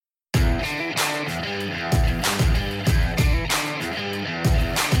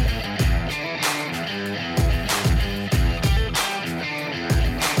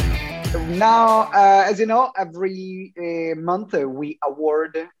Now, as you know, every month we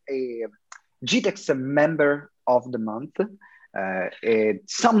award a GTEx Member of the Month.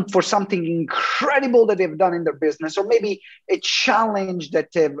 For something incredible that they've done in their business, or maybe a challenge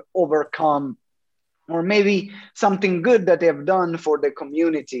that they've overcome, or maybe something good that they've done for the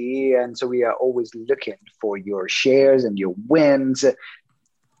community. And so we are always looking for your shares and your wins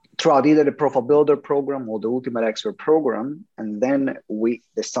throughout either the Profile Builder program or the Ultimate Expert program. And then we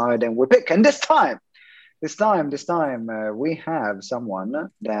decide and we pick. And this time, we have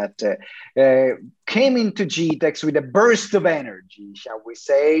someone that came into GTEx with a burst of energy, shall we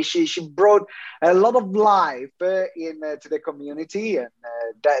say. She brought a lot of life to the community, and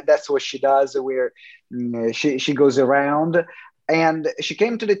that's what she does. She goes around, and she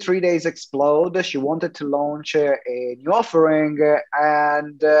came to the 3 days Explode. She wanted to launch a new offering,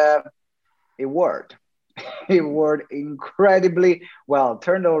 and it worked. It worked incredibly well,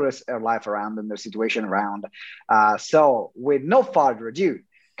 turned her life around and the situation around. So with no further ado,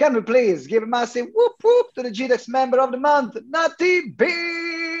 can we please give a massive whoop whoop to the GTEx Member of the Month, Natty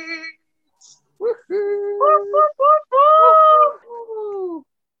Beats!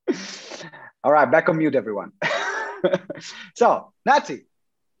 All right, back on mute, everyone. So, Natty,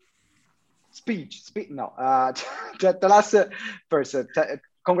 tell us first,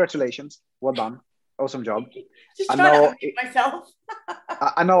 congratulations, well done. Awesome job. Just trying to unmute myself.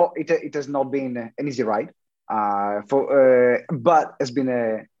 I know it has not been an easy ride, but it's been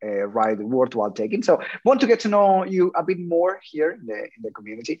a ride worthwhile taking. So want to get to know you a bit more here in the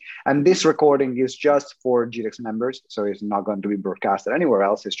community. And this recording is just for GTEx members, so it's not going to be broadcasted anywhere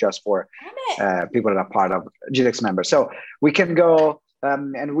else. It's just for people that are part of GTEx members. So we can go.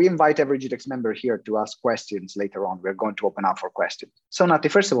 And we invite every GTEx member here to ask questions later on. We're going to open up for questions. So Natty,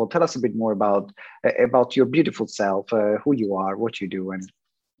 first of all, tell us a bit more about your beautiful self, who you are, what you do, and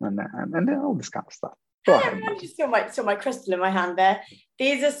all this kind of stuff. Go ahead. I just saw my crystal in my hand there.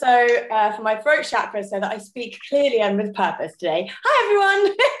 These are so for my throat chakra, so that I speak clearly and with purpose today. Hi,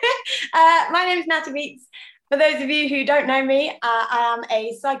 everyone. My name is Natty Beats. For those of you who don't know me, I am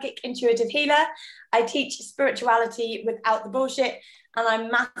a psychic intuitive healer. I teach spirituality without the bullshit, and I'm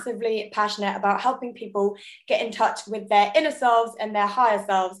massively passionate about helping people get in touch with their inner selves and their higher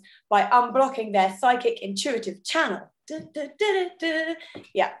selves by unblocking their psychic intuitive channel.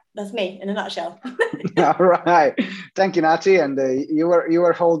 Yeah, that's me in a nutshell. All right, thank you, Natty. And you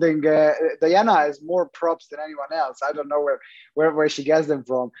were holding Diana has more props than anyone else. I don't know where she gets them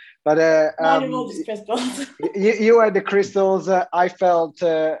from, but mine are all just crystals. you had the crystals. I felt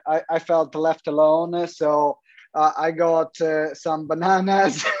left alone, so I got some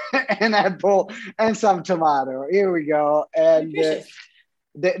bananas, an apple, and some tomato. Here we go. And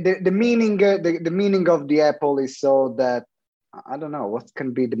the meaning of the apple is so that I don't know what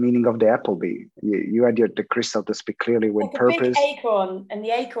can be the meaning of the apple be. You had the crystal to speak clearly with purpose. Big acorn, and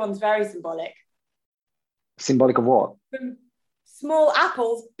the acorn's very symbolic. Symbolic of what? From small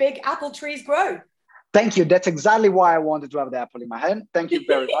apples, big apple trees grow. Thank you. That's exactly why I wanted to have the apple in my hand. Thank you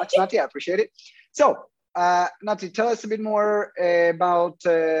very much, Natty. I appreciate it. So, Natty, tell us a bit more about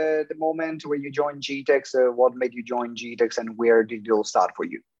the moment where you joined GTEx, what made you join GTEx, and where did it all start for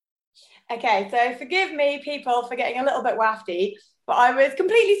you? Okay, so forgive me, people, for getting a little bit wafty, but I was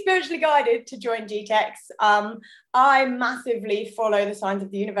completely spiritually guided to join GTEx. I massively follow the signs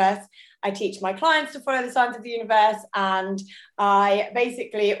of the universe. I teach my clients to follow the signs of the universe, and I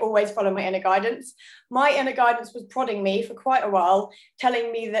basically always follow my inner guidance. My inner guidance was prodding me for quite a while,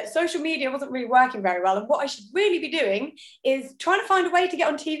 telling me that social media wasn't really working very well, and what I should really be doing is trying to find a way to get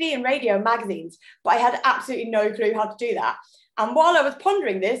on TV and radio and magazines, but I had absolutely no clue how to do that. And while I was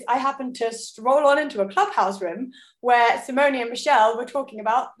pondering this, I happened to stroll on into a clubhouse room where Simone and Michelle were talking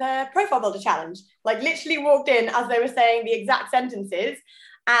about the Profile Builder Challenge. Like, literally walked in as they were saying the exact sentences,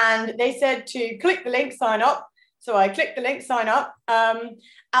 and they said to click the link, sign up. So I clicked the link, sign up.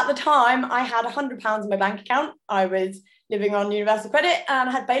 At the time, I had £100 in my bank account. I was living on universal credit, and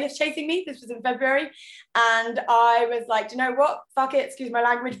I had bailiffs chasing me. This was in February. And I was like, do you know what? Fuck it, excuse my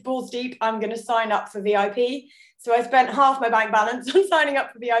language, balls deep. I'm going to sign up for VIP. So I spent half my bank balance on signing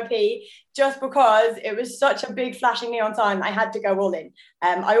up for VIP, just because it was such a big flashing neon sign. I had to go all in.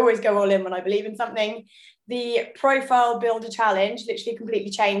 I always go all in when I believe in something. The Profile Builder Challenge literally completely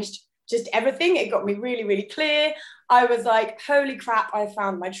changed just everything. It got me really, really clear. I was like, holy crap, I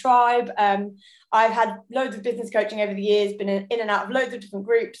found my tribe. I've had loads of business coaching over the years, been in and out of loads of different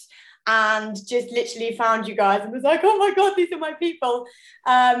groups, and just literally found you guys and was like, oh my God, these are my people.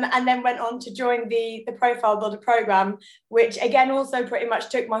 And then went on to join the Profile Builder program, which again also pretty much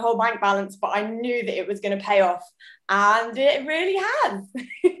took my whole bank balance, but I knew that it was going to pay off, and it really has.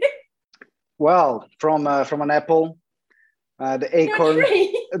 Well, from an apple, the acorn,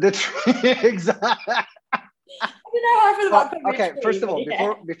 the tree. Exactly. I don't know how I feel about okay, first of all,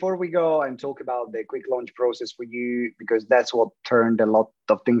 before we go and talk about the quick launch process for you, because that's what turned a lot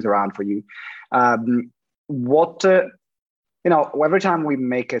of things around for you. What every time we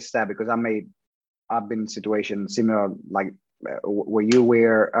make a step, because I've been in situations similar, like where you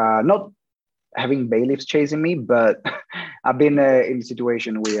were not having bailiffs chasing me, but I've been in a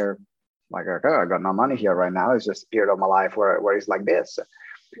situation where, like, okay, I got no money here right now. It's just a period of my life where it's like this.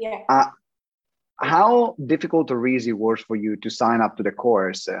 Yeah. How difficult or easy was for you to sign up to the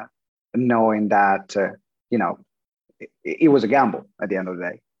course, knowing that it was a gamble at the end of the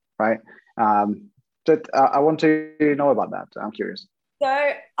day, right? I want to know about that. I'm curious.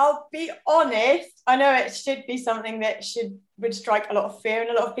 So I'll be honest. I know it should be something that would strike a lot of fear in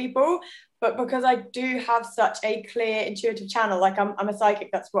a lot of people, but because I do have such a clear intuitive channel, like I'm a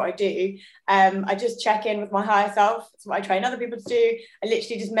psychic, that's what I do. I just check in with my higher self. That's what I train other people to do. I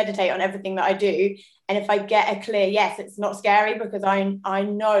literally just meditate on everything that I do. And if I get a clear yes, it's not scary, because I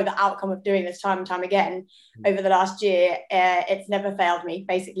know the outcome of doing this time and time again over the last year. It's never failed me.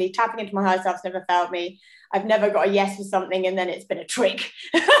 Basically, tapping into my higher self's never failed me. I've never got a yes for something and then it's been a trick.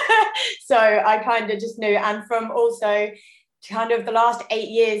 So I kind of just knew. And from also kind of the last 8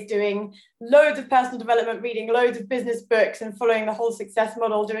 years doing loads of personal development, reading loads of business books and following the whole success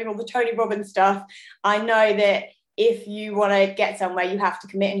model, doing all the Tony Robbins stuff, I know that if you want to get somewhere, you have to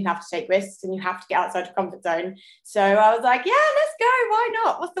commit and you have to take risks and you have to get outside your comfort zone. So I was like, yeah, let's go. Why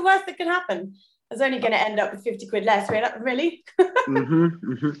not? What's the worst that can happen? I was only going to end up with 50 quid less. Really?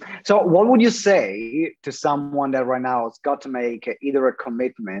 So what would you say to someone that right now has got to make either a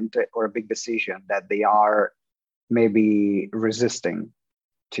commitment or a big decision that they are maybe resisting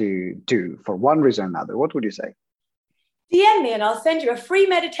to do for one reason or another? What would you say? DM me and I'll send you a free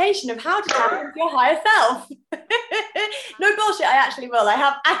meditation of how to tap into your higher self. No bullshit, I actually will. I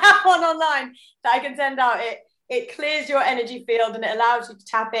have one online that I can send out. It clears your energy field and it allows you to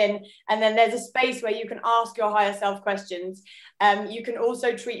tap in. And then there's a space where you can ask your higher self questions. You can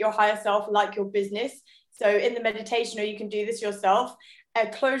also treat your higher self like your business. So in the meditation, or you can do this yourself,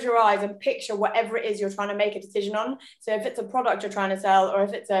 close your eyes and picture whatever it is you're trying to make a decision on. So if it's a product you're trying to sell, or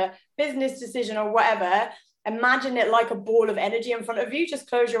if it's a business decision or whatever, imagine it like a ball of energy in front of you. Just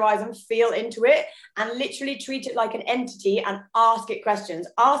close your eyes and feel into it and literally treat it like an entity and ask it questions.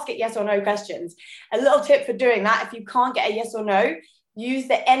 Ask it yes or no questions. A little tip for doing that, if you can't get a yes or no, use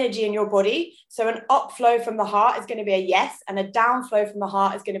the energy in your body. So an upflow from the heart is going to be a yes, and a downflow from the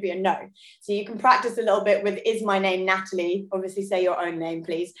heart is going to be a no. So you can practice a little bit with, is my name Natalie? Obviously say your own name,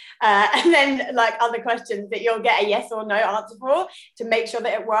 please. And then like other questions that you'll get a yes or no answer for, to make sure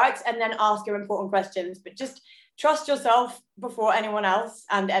that it works, and then ask your important questions. But just trust yourself before anyone else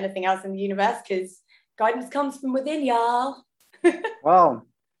and anything else in the universe, because guidance comes from within, y'all. Well,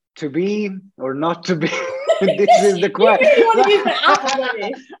 to be or not to be. This is the question. You really want to use the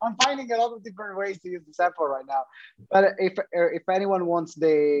apple, I'm finding a lot of different ways to use the sample right now. But if anyone wants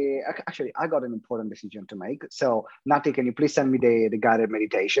actually, I got an important decision to make. So Nati, can you please send me the guided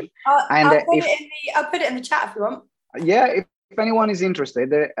meditation? I'll put it in the chat if you want. Yeah, if anyone is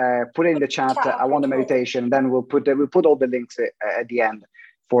interested, put it in the chat. I want the meditation. Then we'll put all the links at the end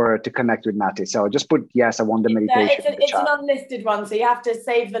to connect with Nati. So just put yes, I want the meditation. It's an unlisted one, so you have to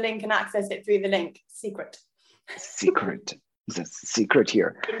save the link and access it through the link. Secret. It's a secret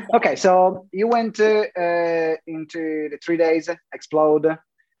here. Okay, so you went into the 3 days Explode.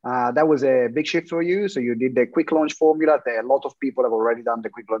 That was a big shift for you. So you did the quick launch formula. A lot of people have already done the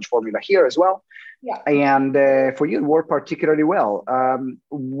quick launch formula here as well. Yeah. And for you, it worked particularly well.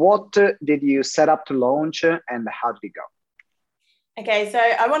 What did you set up to launch, and how did it go? Okay, so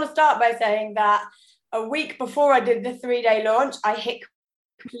I want to start by saying that a week before I did the 3-day launch, I hit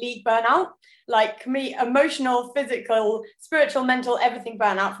complete burnout, like me, emotional, physical, spiritual, mental, everything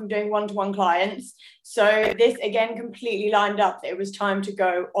burnout from doing one-to-one clients. So this again completely lined up that it was time to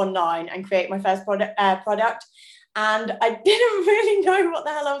go online and create my first product. And I didn't really know what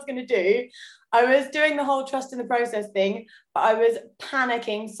the hell I was going to do. I was doing the whole trust in the process thing, but I was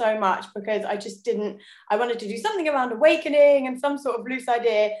panicking so much because I wanted to do something around awakening and some sort of loose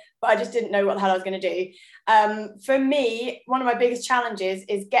idea, but I just didn't know what the hell I was going to do. For me, one of my biggest challenges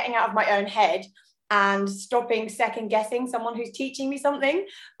is getting out of my own head and stopping second guessing someone who's teaching me something.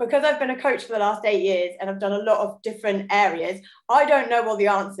 Because I've been a coach for the last 8 years and I've done a lot of different areas, I don't know all the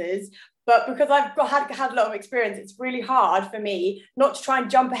answers, But because had a lot of experience, it's really hard for me not to try and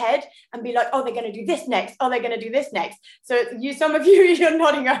jump ahead and be like, oh, they're going to do this next. Oh, they're going to do this next. So some of you, you're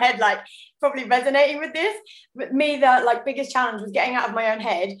nodding your head, like probably resonating with this. But me, the like biggest challenge was getting out of my own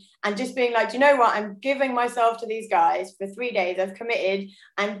head and just being like, do you know what? I'm giving myself to these guys for 3 days. I've committed.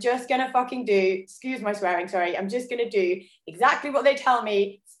 I'm just going to fucking do, excuse my swearing, sorry. I'm just going to do exactly what they tell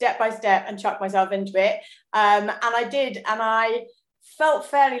me step by step and chuck myself into it. And I did. And I felt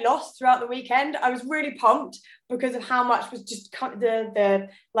fairly lost throughout the weekend. I was really pumped because of how much was just the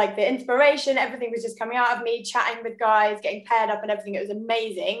inspiration, everything was just coming out of me, chatting with guys, getting paired up and everything. It was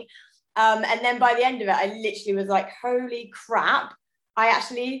amazing. And then by the end of it, I literally was like, holy crap, I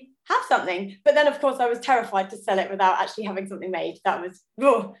actually have something. But then of course I was terrified to sell it without actually having something made. That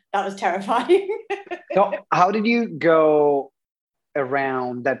was terrifying. So how did you go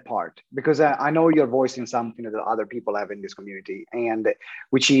around that part? Because I know you're voicing something that other people have in this community, and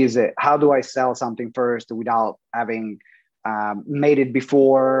which is how do I sell something first without having made it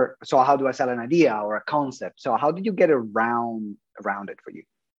before? So how do I sell an idea or a concept? So how did you get around it for you?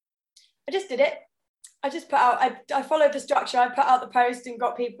 I just did it. I just put out, I followed the structure. I put out the post and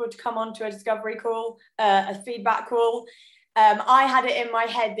got people to come on to a discovery call, a feedback call. I had it in my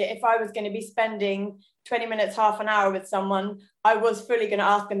head that if I was going to be spending 20 minutes, half an hour with someone, I was fully going to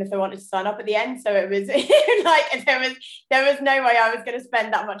ask them if they wanted to sign up at the end. So it was like, there was no way I was going to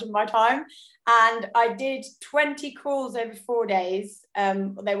spend that much of my time. And I did 20 calls over 4 days.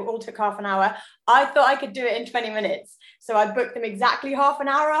 They all took half an hour. I thought I could do it in 20 minutes. So I booked them exactly half an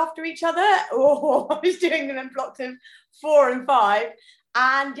hour after each other, or I was doing them in blocks of 4 and 5.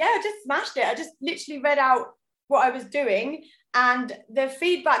 And yeah, I just smashed it. I just literally read out what I was doing. And the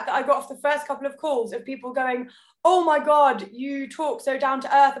feedback that I got off the first couple of calls of people going, oh my God, you talk so down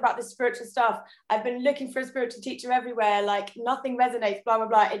to earth about this spiritual stuff. I've been looking for a spiritual teacher everywhere. Like nothing resonates, blah, blah,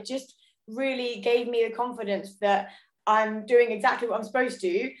 blah. It just really gave me the confidence that I'm doing exactly what I'm supposed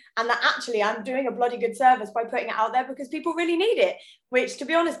to, and that actually I'm doing a bloody good service by putting it out there because people really need it. Which, to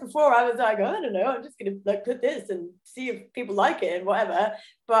be honest, before I was like, oh, I don't know, I'm just gonna like put this and see if people like it and whatever.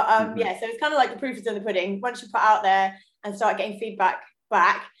 But yeah, so it's kind of like the proof is in the pudding. Once you put out there and start getting feedback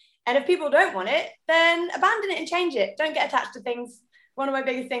back, and if people don't want it, then abandon it and change it. Don't get attached to things. One of my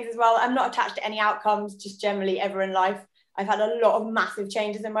biggest things as well, I'm not attached to any outcomes, just generally ever in life. I've had a lot of massive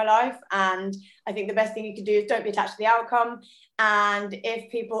changes in my life, and I think the best thing you can do is don't be attached to the outcome. And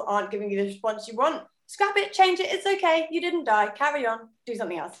if people aren't giving you the response you want, scrap it, change it. It's okay. You didn't die. Carry on. Do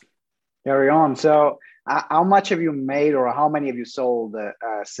something else. Carry on. So how much have you made, or how many have you sold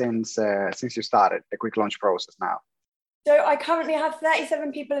since you started the quick launch process now? So I currently have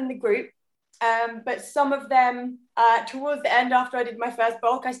 37 people in the group. But some of them towards the end, after I did my first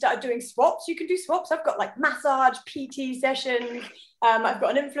bulk, I started doing swaps. You can do swaps. I've got like massage, PT sessions. I've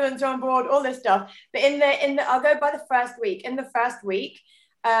got an influencer on board, all this stuff. But in the I'll go by the first week. In the first week,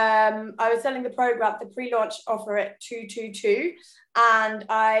 I was selling the program, the pre-launch offer at 222, and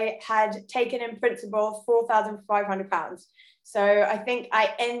I had taken in principal £4,500. So I think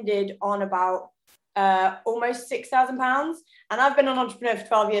I ended on about almost £6,000. And I've been an entrepreneur for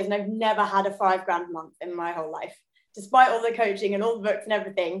 12 years and I've never had a £5,000 month in my whole life, despite all the coaching and all the books and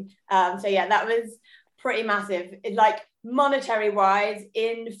everything. So yeah, that was pretty massive. Like monetary wise,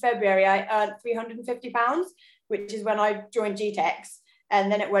 in February, I earned £350, which is when I joined GTEx. And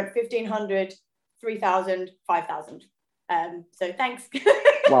then it went 1,500, 3,000, 5,000. So thanks.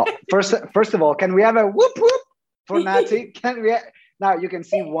 Well, first of all, can we have a whoop whoop for Natty? Now you can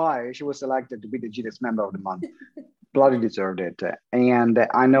see why she was selected to be the GTEx member of the month. Bloody deserved it. And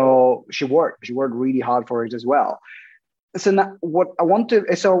I know she worked really hard for it as well. So now I want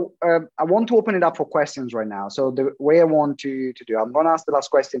to open it up for questions right now. So the way I want to do, I'm going to ask the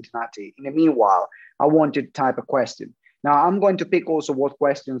last question to Natty. In the meanwhile, I want you to type a question. Now I'm going to pick also what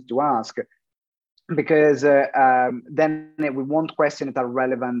questions to ask, because then we want questions that are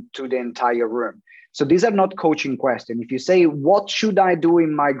relevant to the entire room. So these are not coaching questions. If you say, what should I do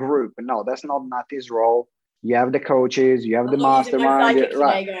in my group? No, that's not Natty's role. You have the coaches, you have the mastermind. Right.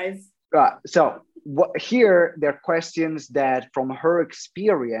 Today, guys. Right. So here, there are questions that from her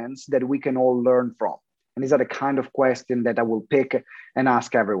experience that we can all learn from. And these are the kind of questions that I will pick and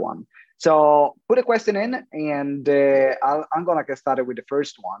ask everyone. So put a question in, and I'm going to get started with the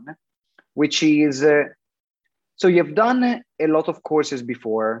first one, which is, so you've done a lot of courses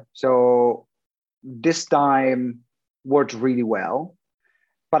before. So this time worked really well.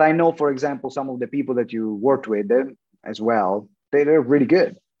 But I know, for example, some of the people that you worked with as well, they're really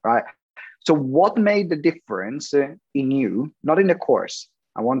good, right? So what made the difference in you, not in the course?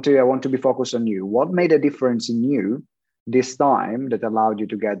 I want to be focused on you. What made a difference in you this time that allowed you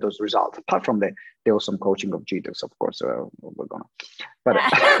to get those results? Apart from the awesome coaching of GTEx, of course, we're gonna. But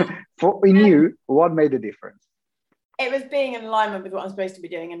in you, what made the difference? It was being in alignment with what I'm supposed to be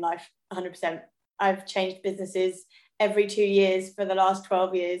doing in life, 100%. I've changed businesses every 2 years for the last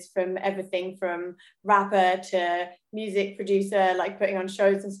 12 years, from everything from rapper to music producer, like putting on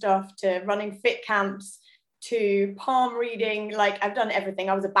shows and stuff, to running fit camps, to palm reading. Like, I've done everything.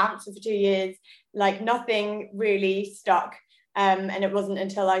 I was a bouncer for 2 years. Like, nothing really stuck. And it wasn't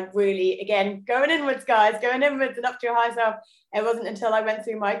until I really, again, going inwards, guys, going inwards and up to your high self. It wasn't until I went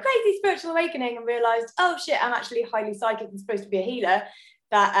through my crazy spiritual awakening and realized, oh shit, I'm actually highly psychic and supposed to be a healer,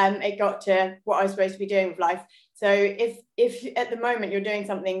 that it got to what I was supposed to be doing with life. So if at the moment you're doing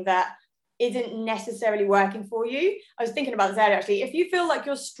something that isn't necessarily working for you, I was thinking about this earlier actually, if you feel like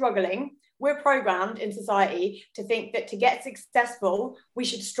you're struggling, we're programmed in society to think that to get successful, we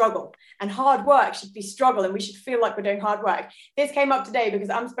should struggle, and hard work should be struggle, and we should feel like we're doing hard work. This came up today because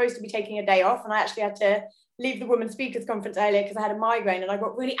I'm supposed to be taking a day off, and I actually had to leave the Women's Speakers Conference earlier because I had a migraine, and I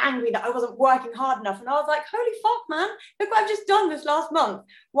got really angry that I wasn't working hard enough. And I was like, holy fuck, man, look what I've just done this last month.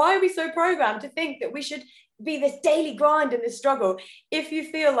 Why are we so programmed to think that we should be this daily grind and this struggle? If you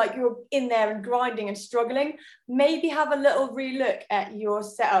feel like you're in there and grinding and struggling, maybe have a little relook at your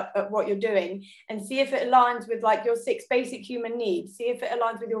setup, at what you're doing, and see if it aligns with like your 6 basic human needs. See if it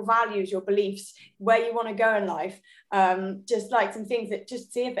aligns with your values, your beliefs, where you want to go in life. Just like some things that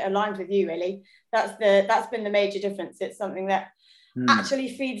just see if it aligns with you, really. That's been the major difference. It's something that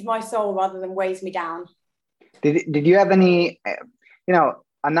actually feeds my soul rather than weighs me down. Did you have any,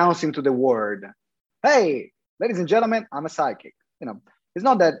 announcing to the world, hey, ladies and gentlemen, I'm a psychic? It's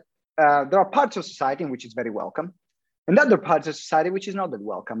not that there are parts of society in which it's very welcome, and other parts of society which is not that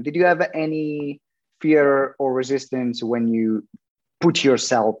welcome. Did you have any fear or resistance when you put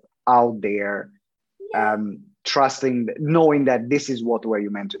yourself out there, trusting, knowing that this is what were you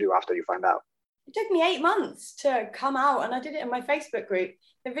meant to do after you find out? It took me 8 months to come out, and I did it in my Facebook group.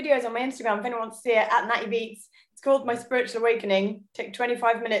 The video's on my Instagram if anyone wants to see it, at Natty Beats. It's called My Spiritual Awakening. It took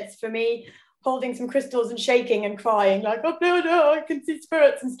 25 minutes for me, holding some crystals and shaking and crying like, oh no, I can see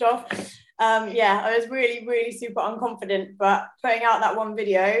spirits and stuff. I was really, really super unconfident, but putting out that one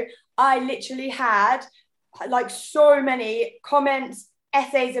video, I literally had like so many comments,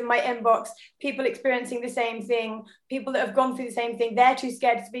 essays in my inbox, people experiencing the same thing, people that have gone through the same thing. They're too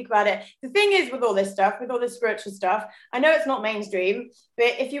scared to speak about it. The thing is, with all this stuff, with all this spiritual stuff, I know it's not mainstream,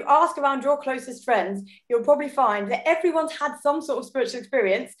 but if you ask around your closest friends, you'll probably find that everyone's had some sort of spiritual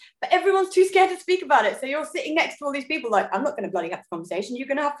experience, but everyone's too scared to speak about it. So you're sitting next to all these people like, I'm not going to bloody have the conversation. You're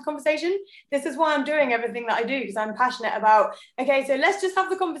going to have the conversation. This is why I'm doing everything that I do, because I'm passionate about, okay, so let's just have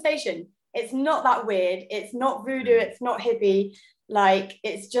the conversation. It's not that weird. It's not voodoo. It's not hippie. Like,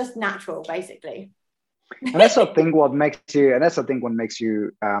 it's just natural, basically. And that's the thing what makes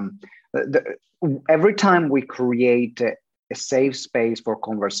you, every time we create a safe space for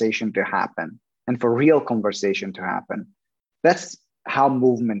conversation to happen and for real conversation to happen, that's how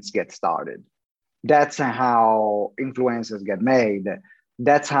movements get started. That's how influences get made.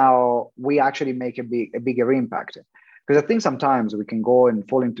 That's how we actually make a bigger impact. Because I think sometimes we can go and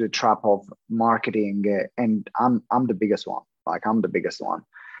fall into the trap of marketing, and I'm the biggest one. Like, I'm the biggest one.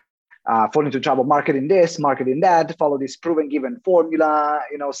 Fall into trouble marketing this, marketing that, follow this proven given formula,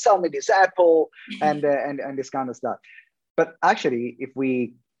 sell me this apple and this kind of stuff. But actually, if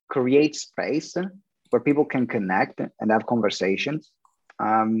we create space where people can connect and have conversations,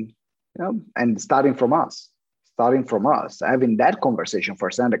 and starting from us, having that conversation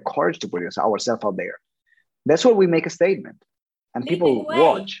first, and the courage to put ourselves out there, that's where we make a statement and people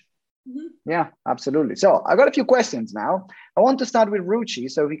watch. Mm-hmm. Yeah, absolutely. So I got a few questions now. I want to start with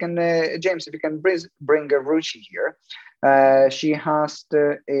Ruchi. So we can, James, if you can bring Ruchi here. She asked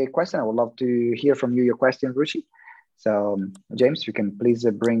a question. I would love to hear from you, your question, Ruchi. So James, you can please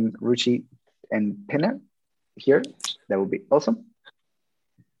bring Ruchi and pin her here. That would be awesome.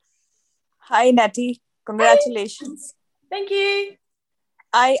 Hi, Natty. Congratulations. Thank you.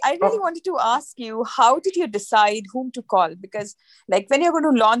 I really wanted to ask you, how did you decide whom to call? Because like when you're going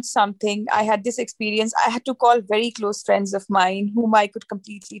to launch something, I had this experience. I had to call very close friends of mine whom I could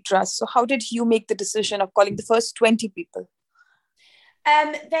completely trust. So how did you make the decision of calling the first 20 people?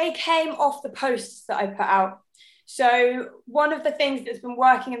 They came off the posts that I put out. So one of the things that's been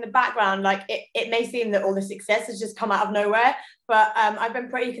working in the background, like it may seem that all the success has just come out of nowhere, but I've been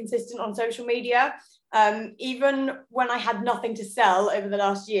pretty consistent on social media. Even when I had nothing to sell over the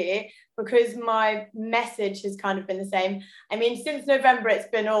last year, because my message has kind of been the same. I mean, since November, it's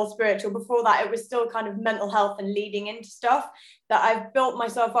been all spiritual. Before that, it was still kind of mental health and leading into stuff that I've built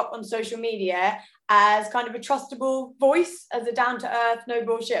myself up on social media as kind of a trustable voice, as a down-to-earth, no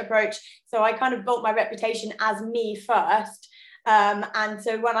bullshit approach. So I kind of built my reputation as me first. And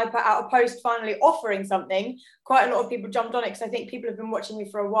so when I put out a post finally offering something, quite a lot of people jumped on it, because I think people have been watching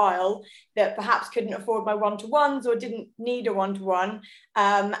me for a while that perhaps couldn't afford my one-to-ones or didn't need a one-to-one.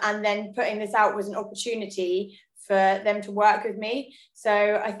 And then putting this out was an opportunity for them to work with me. So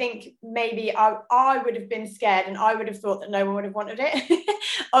I think maybe I would have been scared, and I would have thought that no one would have wanted it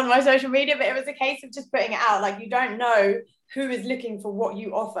on my social media, but it was a case of just putting it out. Like, you don't know who is looking for what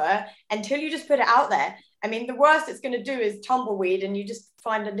you offer until you just put it out there. I mean, the worst it's going to do is tumbleweed, and you just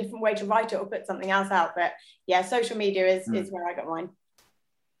find a different way to write it or put something else out. But yeah, social media is where I got mine.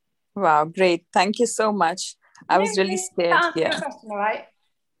 Wow, great. Thank you so much. I was really scared. That answered your question, all right?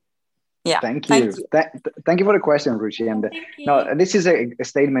 Yeah. Thank you. Thank you for the question, Ruchi. And no, this is a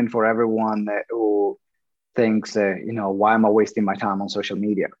statement for everyone who thinks, why am I wasting my time on social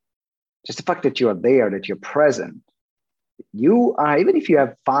media? Just the fact that you are there, that you're present. You are, even if you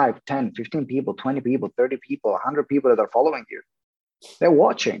have 5, 10, 15 people, 20 people, 30 people, 100 people that are following you, they're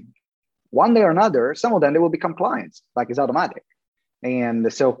watching. One day or another, some of them, they will become clients, like it's automatic.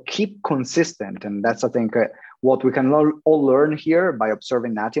 And so keep consistent. And that's, I think, what we can all learn here by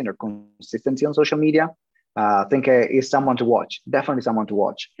observing Nati and her consistency on social media. I think is someone to watch, definitely someone to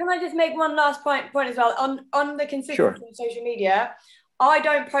watch. Can I just make one last point as well on the consistency on social media? I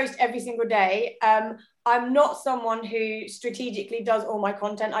don't post every single day. I'm not someone who strategically does all my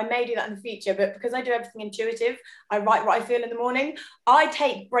content. I may do that in the future, but because I do everything intuitive, I write what I feel in the morning. I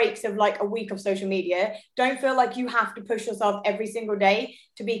take breaks of like a week of social media. Don't feel like you have to push yourself every single day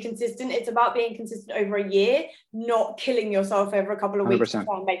to be consistent. It's about being consistent over a year, not killing yourself over a couple of weeks 100%. To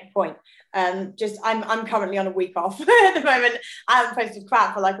try and make a point. I'm currently on a week off at the moment. I haven't posted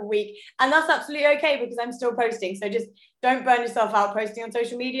crap for like a week, and that's absolutely okay because I'm still posting. So just don't burn yourself out posting on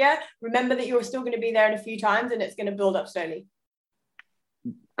social media. Remember that you're still going to be there in a few times, and it's going to build up slowly.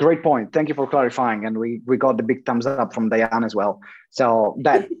 Great point. Thank you for clarifying. And we got the big thumbs up from Diane as well. So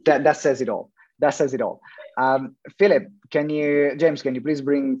that says it all. That says it all. Philip, James, can you please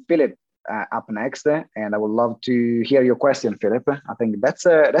bring Philip up next? And I would love to hear your question, Philip. I think that's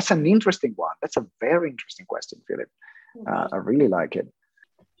an interesting one. That's a very interesting question, Philip. I really like it.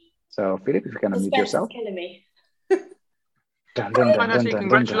 So Philip, if you can unmute yourself. Killing me.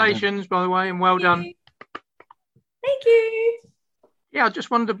 Congratulations, by the way, and well done. Thank you. Yeah, I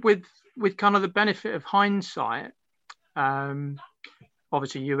just wondered with kind of the benefit of hindsight,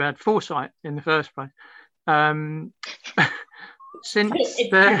 obviously you had foresight in the first place. Since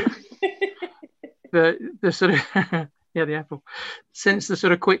the sort of the Apple, since the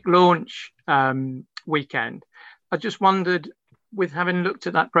sort of quick launch weekend, I just wondered, with having looked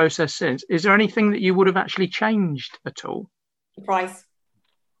at that process since, is there anything that you would have actually changed at all? The price.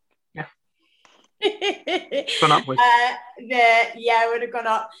 Yeah. Gone up with. It would have gone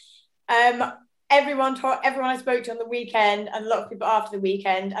up. Everyone I spoke to on the weekend, and a lot of people after the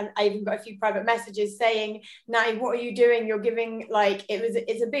weekend, and I even got a few private messages saying, "Natty, what are you doing? You're giving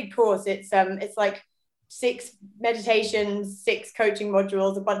it's a big course. It's like 6 meditations, 6 coaching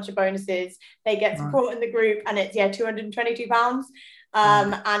modules, a bunch of bonuses. They get support in the group, and it's £222."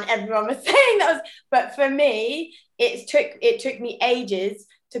 And everyone was saying but for me, it took me ages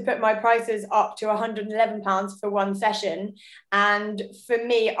to put my prices up to £111 for one session. And for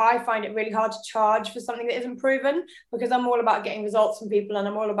me, I find it really hard to charge for something that isn't proven, because I'm all about getting results from people, and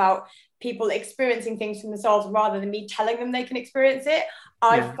I'm all about people experiencing things for themselves rather than me telling them they can experience it.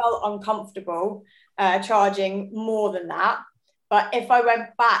 I felt uncomfortable charging more than that. But if I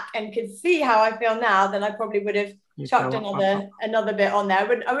went back and could see how I feel now, then I probably would have chucked another bit on there. I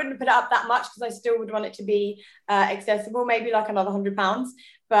wouldn't put it up that much, because I still would want it to be accessible, maybe like another £100.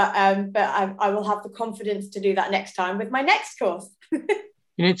 But I will have the confidence to do that next time with my next course. You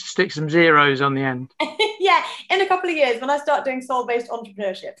need to stick some zeros on the end. Yeah, in a couple of years when I start doing soul-based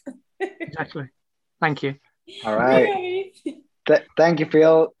entrepreneurship. Exactly. Thank you. All right. Thank you,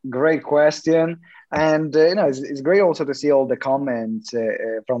 Phil. Great question. And it's great also to see all the comments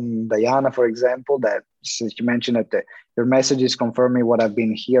from Diana, for example, that she mentioned that your message is confirming what I've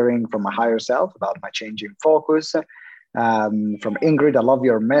been hearing from my higher self about my changing focus. From Ingrid, I love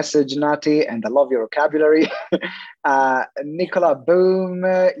your message, Natty, and I love your vocabulary. Nicola, boom,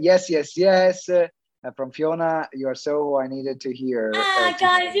 yes. From Fiona, you are so who I needed to hear.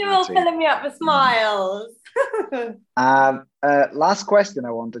 Guys, you're all filling me up with smiles. Last question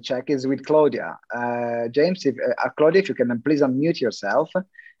I want to check is with Claudia. James, Claudia, if you can please unmute yourself.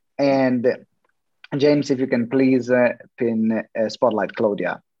 And James, if you can please pin spotlight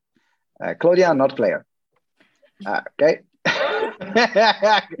Claudia. Claudia, not Claire. Okay.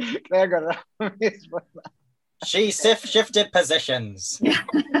 Claire got She shifted positions.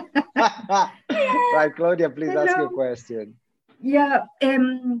 Right, Claudia, please Hello. ask your question. Yeah,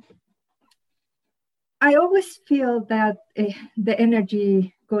 I always feel that the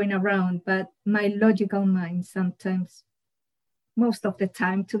energy going around, but my logical mind sometimes, most of the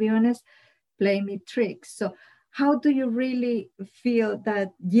time, to be honest, play me tricks. So how do you really feel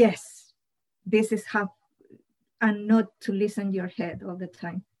that, yes, this is how, and not to listen your head all the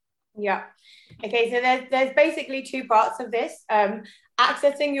time? Yeah. Okay, so there's basically two parts of this.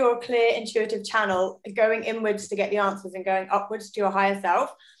 Accessing your clear intuitive channel, going inwards to get the answers and going upwards to your higher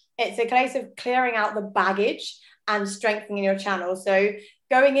self. It's a case of clearing out the baggage and strengthening your channel. So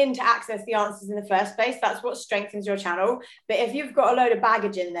going in to access the answers in the first place, that's what strengthens your channel. But if you've got a load of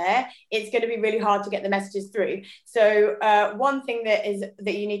baggage in there, it's going to be really hard to get the messages through. So one thing that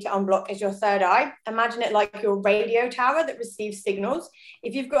you need to unblock is your third eye. Imagine it like your radio tower that receives signals.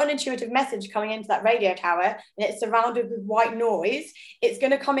 If you've got an intuitive message coming into that radio tower and it's surrounded with white noise, it's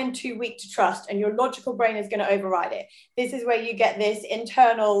going to come in too weak to trust, and your logical brain is going to override it. This is where you get this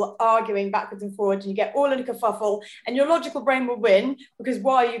internal arguing backwards and forwards, and you get all in a kerfuffle, and your logical brain will win, because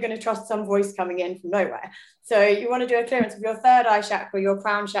why are you going to trust some voice coming in from nowhere? So you want to do a clearance of your third eye chakra, your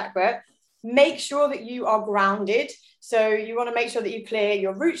crown chakra. Make sure that you are grounded. So you want to make sure that you clear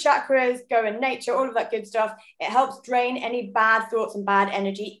your root chakras, go in nature, all of that good stuff. It helps drain any bad thoughts and bad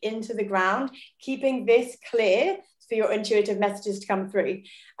energy into the ground, keeping this clear for your intuitive messages to come through.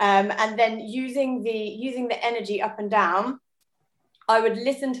 And then using the energy up and down, I would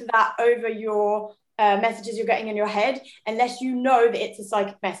listen to that over your messages you're getting in your head, unless you know that it's a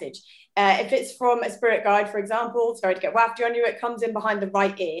psychic message. If it's from a spirit guide, for example, sorry to get wafty on you, it comes in behind the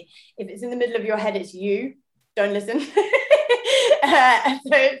right ear. If it's in the middle of your head, it's you. Don't listen. So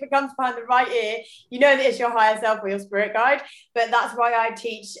if it comes behind the right ear, you know that it's your higher self or your spirit guide. But that's why I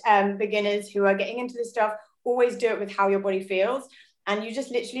teach beginners who are getting into this stuff, always do it with how your body feels. And you just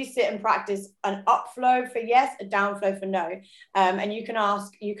literally sit and practice an upflow for yes, a downflow for no. And you can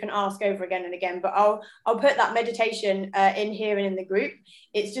ask over again and again, but I'll put that meditation in here and in the group.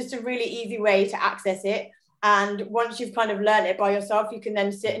 It's just a really easy way to access it. And once you've kind of learned it by yourself, you can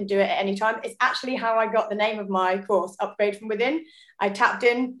then sit and do it at any time. It's actually how I got the name of my course, Upgrade from Within. I tapped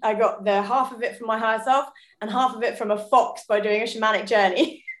in, I got the half of it from my higher self and half of it from a fox by doing a shamanic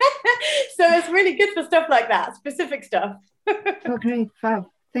journey. So it's really good for stuff like that, specific stuff. Oh, great. Fab.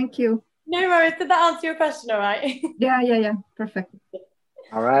 Thank you. No worries. Did that answer your question all right? Yeah. Perfect.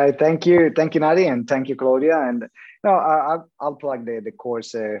 All right. Thank you, Nati, and thank you, Claudia. And I'll plug the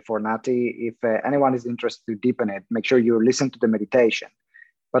course for Nati. If anyone is interested to deepen it, make sure you listen to the meditation,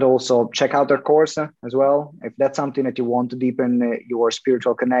 but also check out her course as well. If that's something that you want to deepen your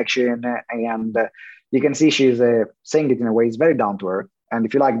spiritual connection, and you can see she's saying it in a way it's very down to earth. And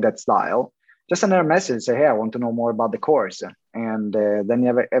if you like that style, just send her a message, say, hey, I want to know more about the course. And then you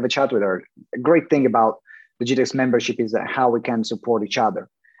have a chat with her. A great thing about the GTEx membership is how we can support each other.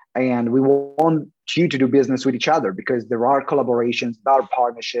 And we want you to do business with each other, because there are collaborations, there are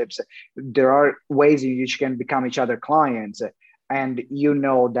partnerships, there are ways in which you can become each other clients. And you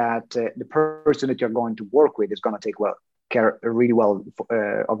know that the person that you're going to work with is going to take care really well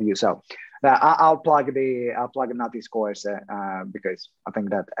of you. So I'll plug Nati's course because I think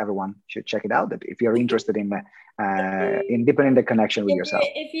that everyone should check it out. That if you're interested in deepening the connection with yourself.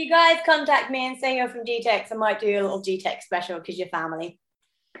 If you guys contact me and say you're from GTEx, I might do a little GTEx special because you're family.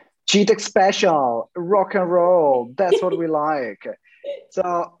 GTEx special, rock and roll. That's what we like.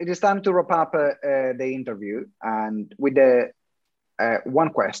 So it is time to wrap up the interview, and with the one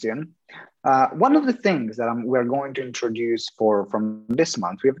question. One of the things that we're going to introduce from this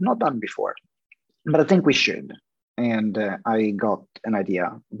month, we have not done before, but I think we should. And I got an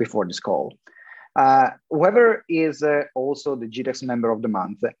idea before this call. Whoever is also the GTEx member of the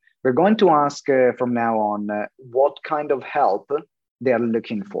month, we're going to ask from now on what kind of help they are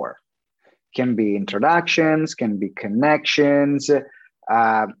looking for. Can be introductions, can be connections.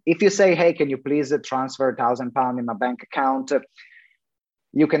 If you say, hey, can you please transfer £1,000 in my bank account?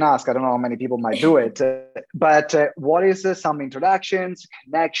 You can ask. I don't know how many people might do it, but what is some introductions,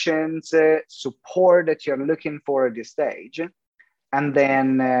 connections, support that you're looking for at this stage? And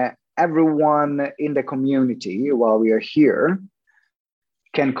then everyone in the community, while we are here,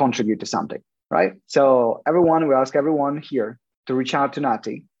 can contribute to something, right? So we ask everyone here to reach out to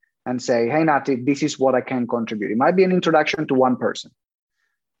Nati and say, hey, Nati, this is what I can contribute. It might be an introduction to one person.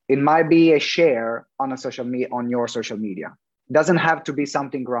 It might be a share on on your social media. It doesn't have to be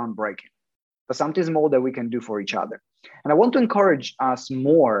something groundbreaking, but something small that we can do for each other. And I want to encourage us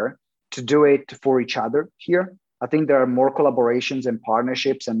more to do it for each other here. I think there are more collaborations and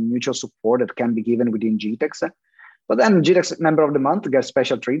partnerships and mutual support that can be given within GTEx. But then GTEx Member of the Month gets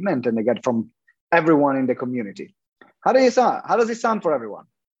special treatment, and they get from everyone in the community. How does it sound for everyone?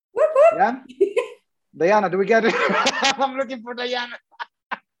 Whoop, whoop. Yeah? Diana, do we get it? I'm looking for Diana.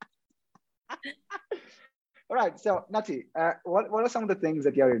 All right, so Nati, what are some of the things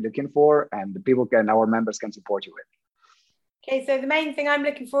that you're looking for and our members can support you with? Okay, so the main thing I'm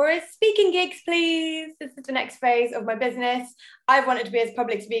looking for is speaking gigs, please. This is the next phase of my business. I've wanted to be a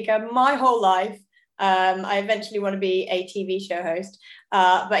public speaker my whole life. I eventually want to be a TV show host.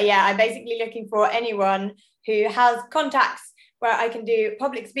 But yeah, I'm basically looking for anyone who has contacts where I can do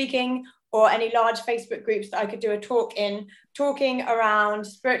public speaking, or any large Facebook groups that I could do a talk in, talking around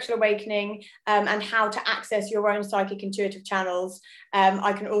spiritual awakening and how to access your own psychic intuitive channels.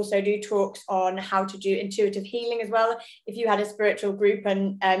 I can also do talks on how to do intuitive healing as well. If you had a spiritual group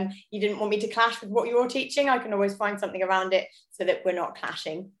and you didn't want me to clash with what you're teaching, I can always find something around it so that we're not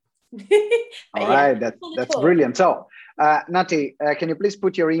clashing. All right, that's brilliant. So, Nati, can you please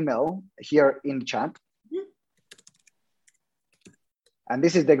put your email here in the chat? And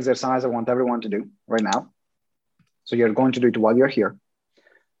this is the exercise I want everyone to do right now. So you're going to do it while you're here.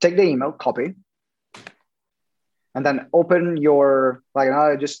 Take the email, copy, and then open your,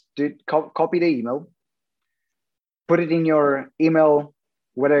 copy the email, put it in your email,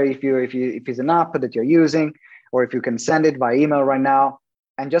 whether if it's an app that you're using, or if you can send it by email right now,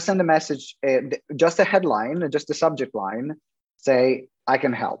 and just send a message, just a headline, just a subject line, say, I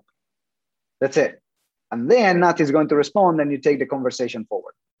can help. That's it. And then Nati is going to respond, and you take the conversation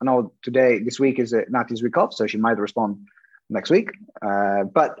forward. I know this week is Nati's week off, so she might respond next week.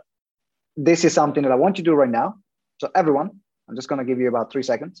 But this is something that I want you to do right now. So everyone, I'm just going to give you about 3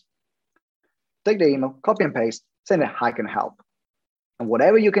 seconds. Take the email, copy and paste, send it, I can help. And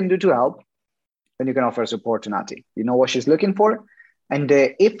whatever you can do to help, then you can offer support to Nati. You know what she's looking for. And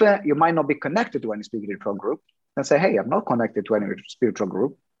if you might not be connected to any spiritual group, then say, hey, I'm not connected to any spiritual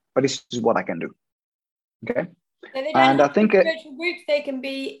group, but this is what I can do. Okay. So they don't have spiritual groups, they can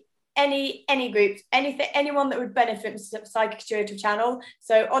be any groups, anyone that would benefit from Psychic Intuitive Channel.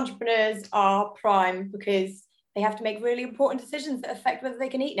 So entrepreneurs are prime because they have to make really important decisions that affect whether they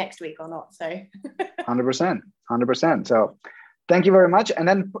can eat next week or not. So 100%. So thank you very much. And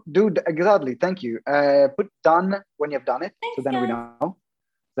then exactly. Thank you. Put done when you've done it. Thanks, so then guys.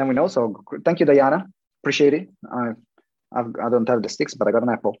 we know. So thank you, Diana. Appreciate it. I don't have the sticks, but I got an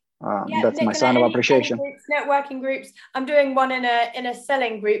apple. That's my sign of appreciation. Groups, networking groups. I'm doing one in a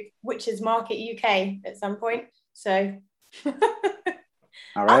selling group, which is Market UK at some point. So all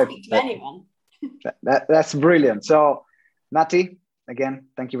right. I'll speak to anyone. That's brilliant. So Nati, again,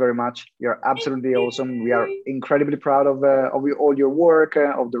 thank you very much. You're absolutely awesome. We are incredibly proud of all your work,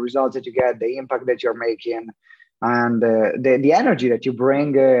 of the results that you get, the impact that you're making, and the energy that you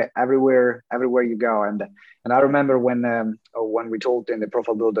bring everywhere you go. And I remember when we talked in the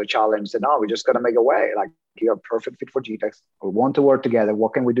Profile Builder Challenge, said, no, we just got to make a way. Like, you're a perfect fit for GTEx. We want to work together.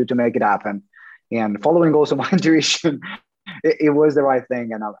 What can we do to make it happen? And following also my intuition, it was the right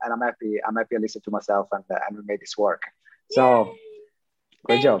thing. And I'm happy. I'm happy I listened to myself and we made this work. So Yay!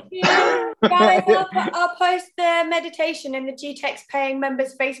 great job. Guys, I'll post the meditation in the GTEx paying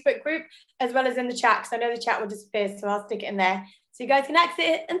members Facebook group, as well as in the chat, because I know the chat will disappear. So I'll stick it in there so you guys can access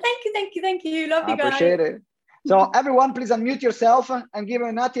it. And thank you. Love you guys. I appreciate it. So everyone, please unmute yourself and give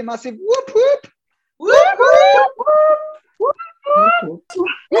Nati a massive whoop whoop. Whoop whoop. Whoop whoop.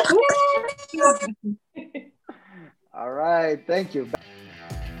 All right, thank you.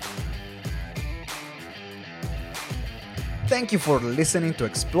 Thank you for listening to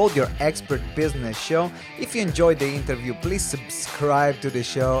Explode Your Expert Business Show. If you enjoyed the interview, please subscribe to the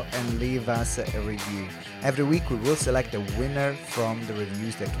show and leave us a review. Every week we will select a winner from the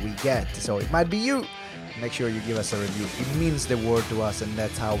reviews that we get. So it might be you. Make sure you give us a review. It means the world to us, and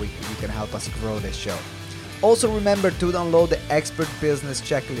that's how you can help us grow the show. Also remember to download the Expert Business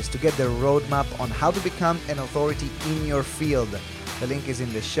Checklist to get the roadmap on how to become an authority in your field. The link is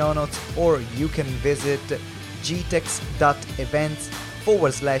in the show notes, or you can visit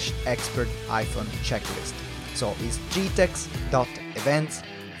gtex.events/expert-checklist. So it's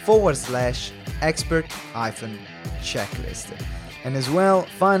gtex.events/expert-checklist. And as well,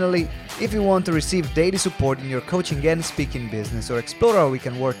 finally, if you want to receive daily support in your coaching and speaking business, or explore how we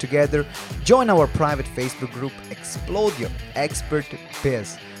can work together, join our private Facebook group, Explode Your Expert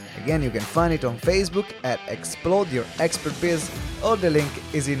Biz. Again, you can find it on Facebook at Explode Your Expert Biz, or the link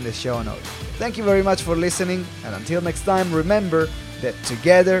is in the show notes. Thank you very much for listening, and until next time, remember that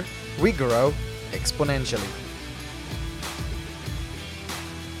together we grow exponentially.